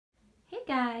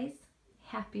guys,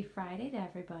 happy Friday to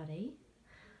everybody.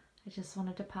 I just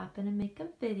wanted to pop in and make a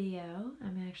video.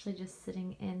 I'm actually just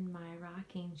sitting in my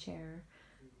rocking chair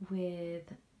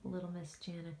with little Miss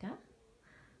Janika.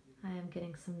 I am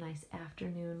getting some nice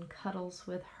afternoon cuddles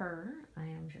with her. I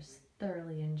am just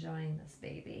thoroughly enjoying this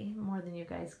baby, more than you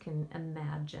guys can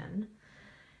imagine.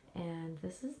 And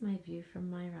this is my view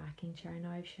from my rocking chair. I know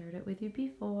I've shared it with you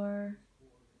before.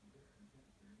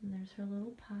 And there's her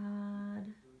little pod,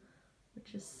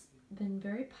 which has been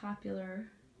very popular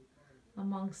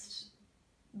amongst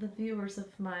the viewers of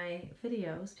my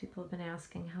videos. People have been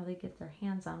asking how they get their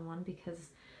hands on one, because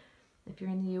if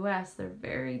you're in the US, they're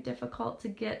very difficult to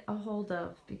get a hold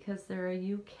of because they're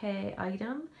a UK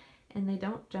item and they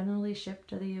don't generally ship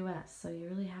to the US, so you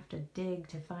really have to dig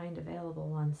to find available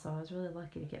ones. So I was really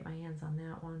lucky to get my hands on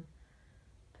that one.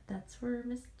 But that's where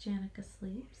Miss Janika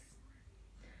sleeps.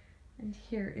 And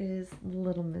here is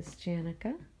little Miss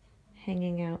Janika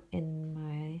hanging out in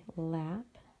my lap.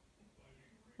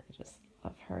 I just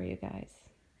love her, you guys.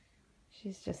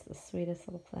 She's just the sweetest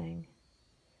little thing.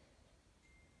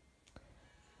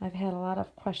 I've had a lot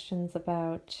of questions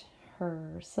about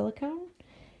her silicone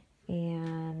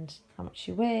and how much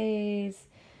she weighs.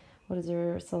 What does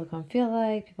her silicone feel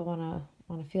like? People want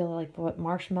to feel like what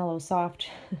marshmallow soft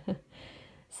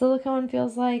silicone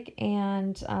feels like.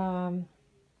 And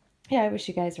yeah, I wish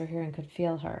you guys were here and could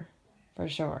feel her for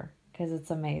sure, because it's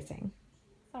amazing.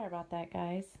 Sorry about that,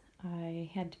 guys. I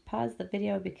had to pause the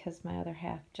video because my other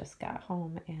half just got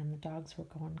home and the dogs were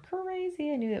going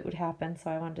crazy. I knew it would happen, so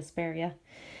I wanted to spare you.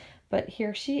 But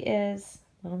here she is,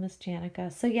 little Miss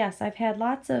Janika. So yes, I've had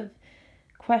lots of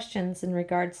questions in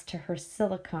regards to her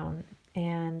silicone.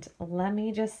 And let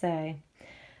me just say,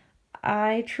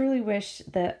 I truly wish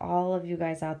that all of you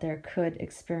guys out there could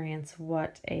experience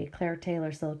what a Claire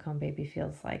Taylor silicone baby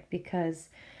feels like, because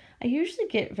I usually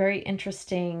get very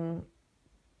interesting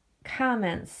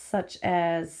comments such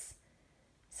as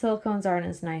silicones aren't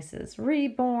as nice as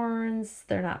reborns,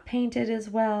 they're not painted as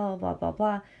well, blah blah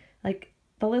blah. Like,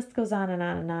 the list goes on and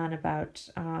on and on about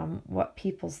what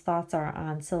people's thoughts are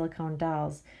on silicone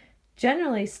dolls.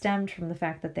 Generally stemmed from the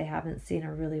fact that they haven't seen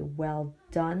a really well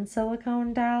done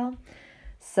silicone doll.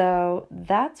 So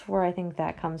that's where I think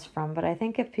that comes from. But I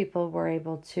think if people were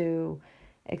able to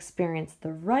experience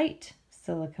the right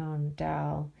silicone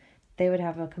doll, they would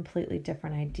have a completely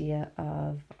different idea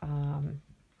of,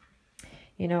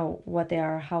 you know, what they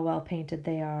are, how well painted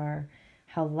they are,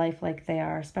 how lifelike they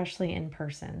are, especially in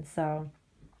person. So,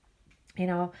 you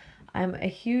know, I'm a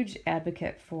huge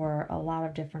advocate for a lot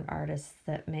of different artists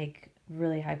that make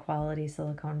really high quality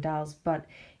silicone dolls, but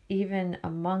even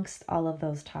amongst all of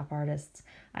those top artists,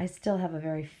 I still have a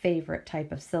very favorite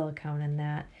type of silicone, and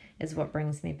that is what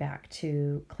brings me back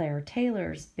to Claire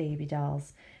Taylor's baby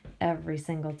dolls every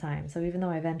single time. So even though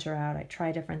I venture out, I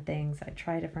try different things, I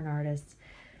try different artists,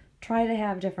 try to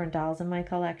have different dolls in my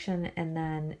collection, and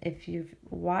then if you've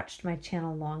watched my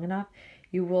channel long enough,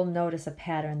 you will notice a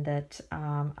pattern that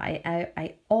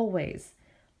I always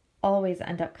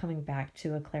end up coming back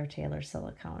to a Claire Taylor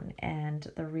silicone.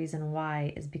 And the reason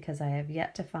why is because I have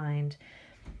yet to find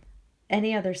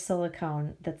any other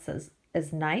silicone that's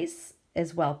as nice,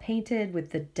 as well painted,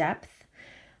 with the depth.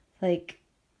 Like,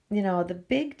 you know, the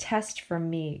big test for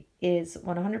me is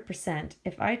 100%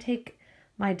 if I take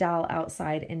my doll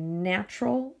outside in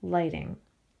natural lighting,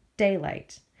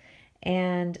 daylight,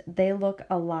 and they look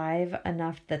alive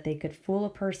enough that they could fool a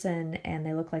person, and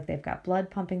they look like they've got blood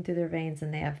pumping through their veins,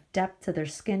 and they have depth to their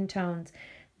skin tones.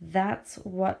 That's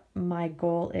what my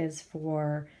goal is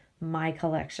for my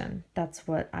collection. That's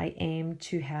what I aim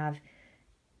to have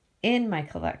in my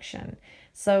collection.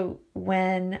 So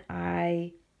when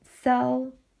I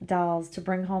sell dolls to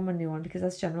bring home a new one, because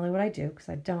that's generally what I do, because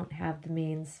I don't have the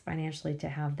means financially to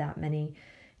have that many,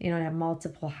 you know, to have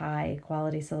multiple high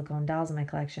quality silicone dolls in my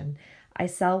collection. I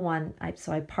sell one,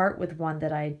 so I part with one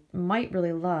that I might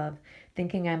really love,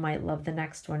 thinking I might love the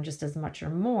next one just as much or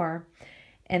more.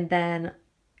 And then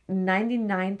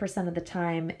 99% of the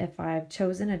time, if I've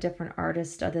chosen a different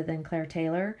artist other than Claire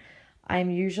Taylor, I'm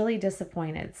usually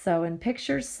disappointed. So in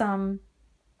pictures, some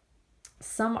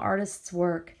artists'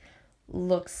 work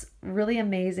looks really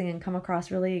amazing and come across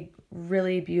really,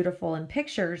 really beautiful in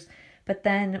pictures. But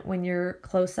then when you're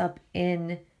close up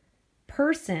in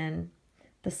person,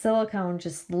 the silicone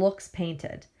just looks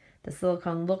painted. The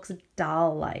silicone looks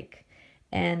doll-like.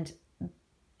 And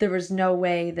there was no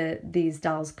way that these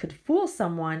dolls could fool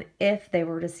someone if they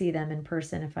were to see them in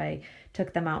person, if I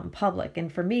took them out in public.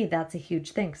 And for me, that's a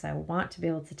huge thing, because I want to be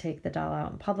able to take the doll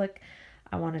out in public.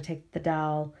 I want to take the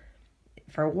doll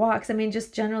for walks. I mean,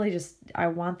 just generally, I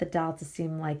want the doll to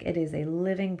seem like it is a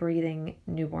living, breathing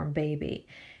newborn baby.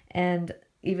 And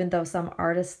even though some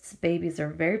artists' babies are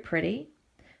very pretty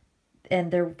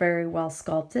and they're very well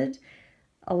sculpted,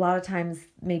 a lot of times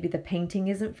maybe the painting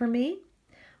isn't for me.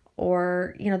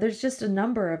 Or, there's just a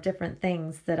number of different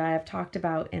things that I have talked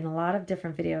about in a lot of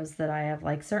different videos that I have,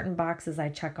 like certain boxes I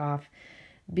check off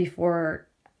before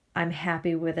I'm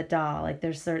happy with a doll. Like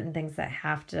there's certain things that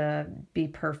have to be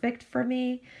perfect for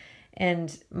me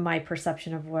and my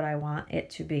perception of what I want it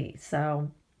to be.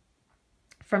 So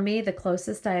for me, the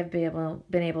closest I have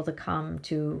been able to come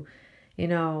to,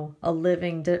 a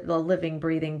living,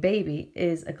 breathing baby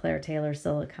is a Claire Taylor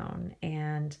silicone.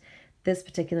 And this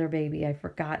particular baby, I've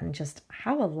forgotten just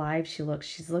how alive she looks.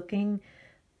 She's looking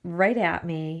right at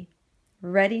me,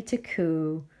 ready to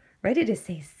coo, ready to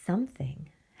say something.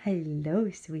 Hello,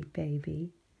 sweet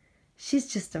baby. She's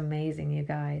just amazing, you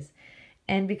guys.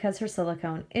 And because her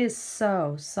silicone is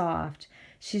so soft,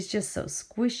 she's just so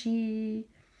squishy.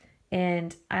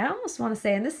 And I almost want to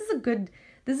say, and this is a good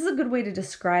way to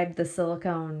describe the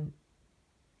silicone,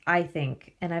 I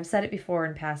think, and I've said it before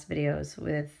in past videos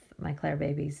with my Claire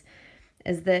babies,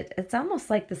 is that it's almost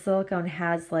like the silicone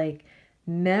has like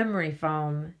memory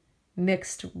foam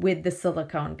mixed with the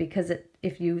silicone, because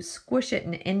if you squish it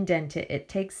and indent it, it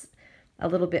takes a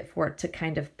little bit for it to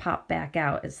kind of pop back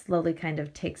out. It slowly kind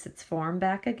of takes its form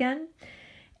back again.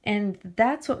 And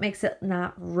that's what makes it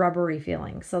not rubbery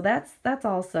feeling. So that's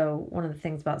also one of the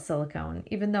things about silicone.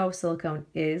 Even though silicone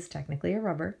is technically a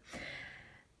rubber,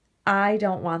 I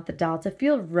don't want the doll to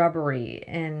feel rubbery.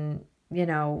 And,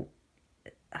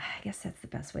 I guess that's the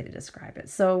best way to describe it.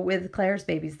 So with Claire's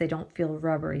babies, they don't feel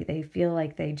rubbery. They feel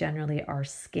like they generally are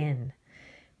skin,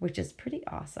 which is pretty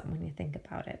awesome when you think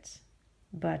about it.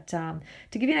 But to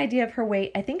give you an idea of her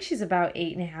weight, I think she's about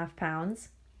 8.5 pounds.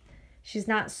 She's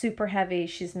not super heavy.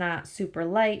 She's not super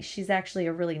light. She's actually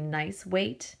a really nice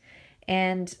weight.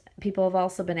 And people have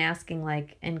also been asking,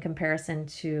 like, in comparison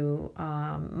to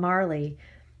Marley,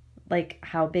 like,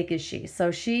 how big is she?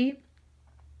 So she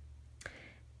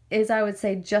is, I would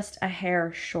say, just a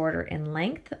hair shorter in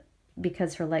length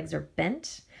because her legs are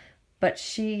bent. But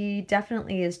she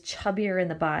definitely is chubbier in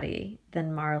the body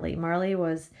than Marley. Marley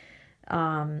was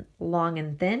long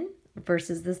and thin,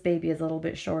 versus this baby is a little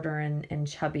bit shorter and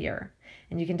chubbier.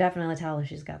 And you can definitely tell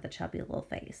she's got the chubby little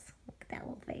face. Look at that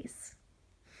little face.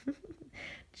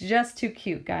 Just too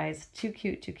cute, guys. Too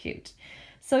cute, too cute.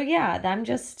 So yeah, I'm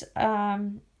just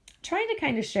trying to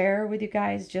kind of share with you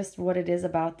guys just what it is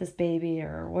about this baby,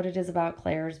 or what it is about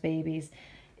Claire's babies.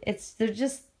 They're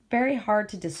just very hard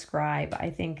to describe. I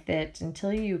think that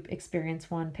until you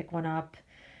experience one, pick one up,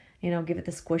 give it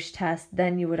the squish test,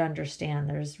 then you would understand.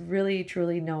 There's really,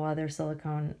 truly no other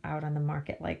silicone out on the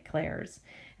market like Claire's.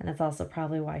 And that's also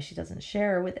probably why she doesn't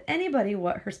share with anybody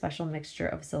what her special mixture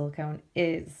of silicone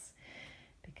is,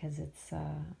 because it's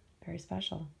very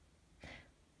special.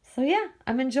 So yeah,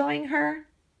 I'm enjoying her.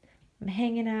 I'm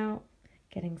hanging out,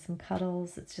 getting some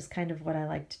cuddles. It's just kind of what I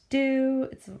like to do.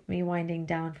 It's me winding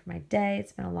down for my day.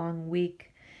 It's been a long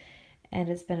week, and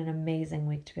it's been an amazing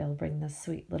week to be able to bring this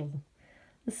sweet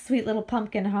little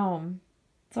pumpkin home.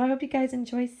 So I hope you guys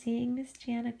enjoy seeing Miss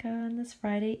Janika on this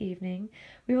Friday evening.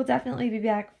 We will definitely be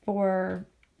back for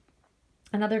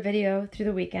another video through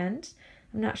the weekend.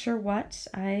 I'm not sure what.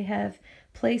 I have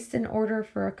placed an order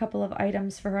for a couple of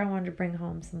items for her. I wanted to bring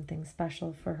home something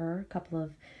special for her, a couple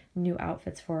of new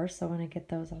outfits for her. So when I get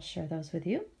those, I'll share those with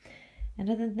you. And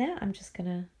other than that, I'm just going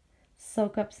to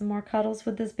soak up some more cuddles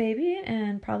with this baby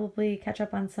and probably catch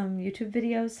up on some YouTube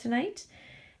videos tonight.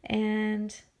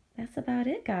 And that's about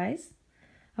it, guys.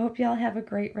 I hope y'all have a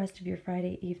great rest of your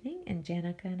Friday evening, and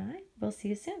Janika and I will see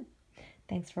you soon.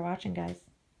 Thanks for watching, guys.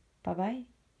 Bye-bye.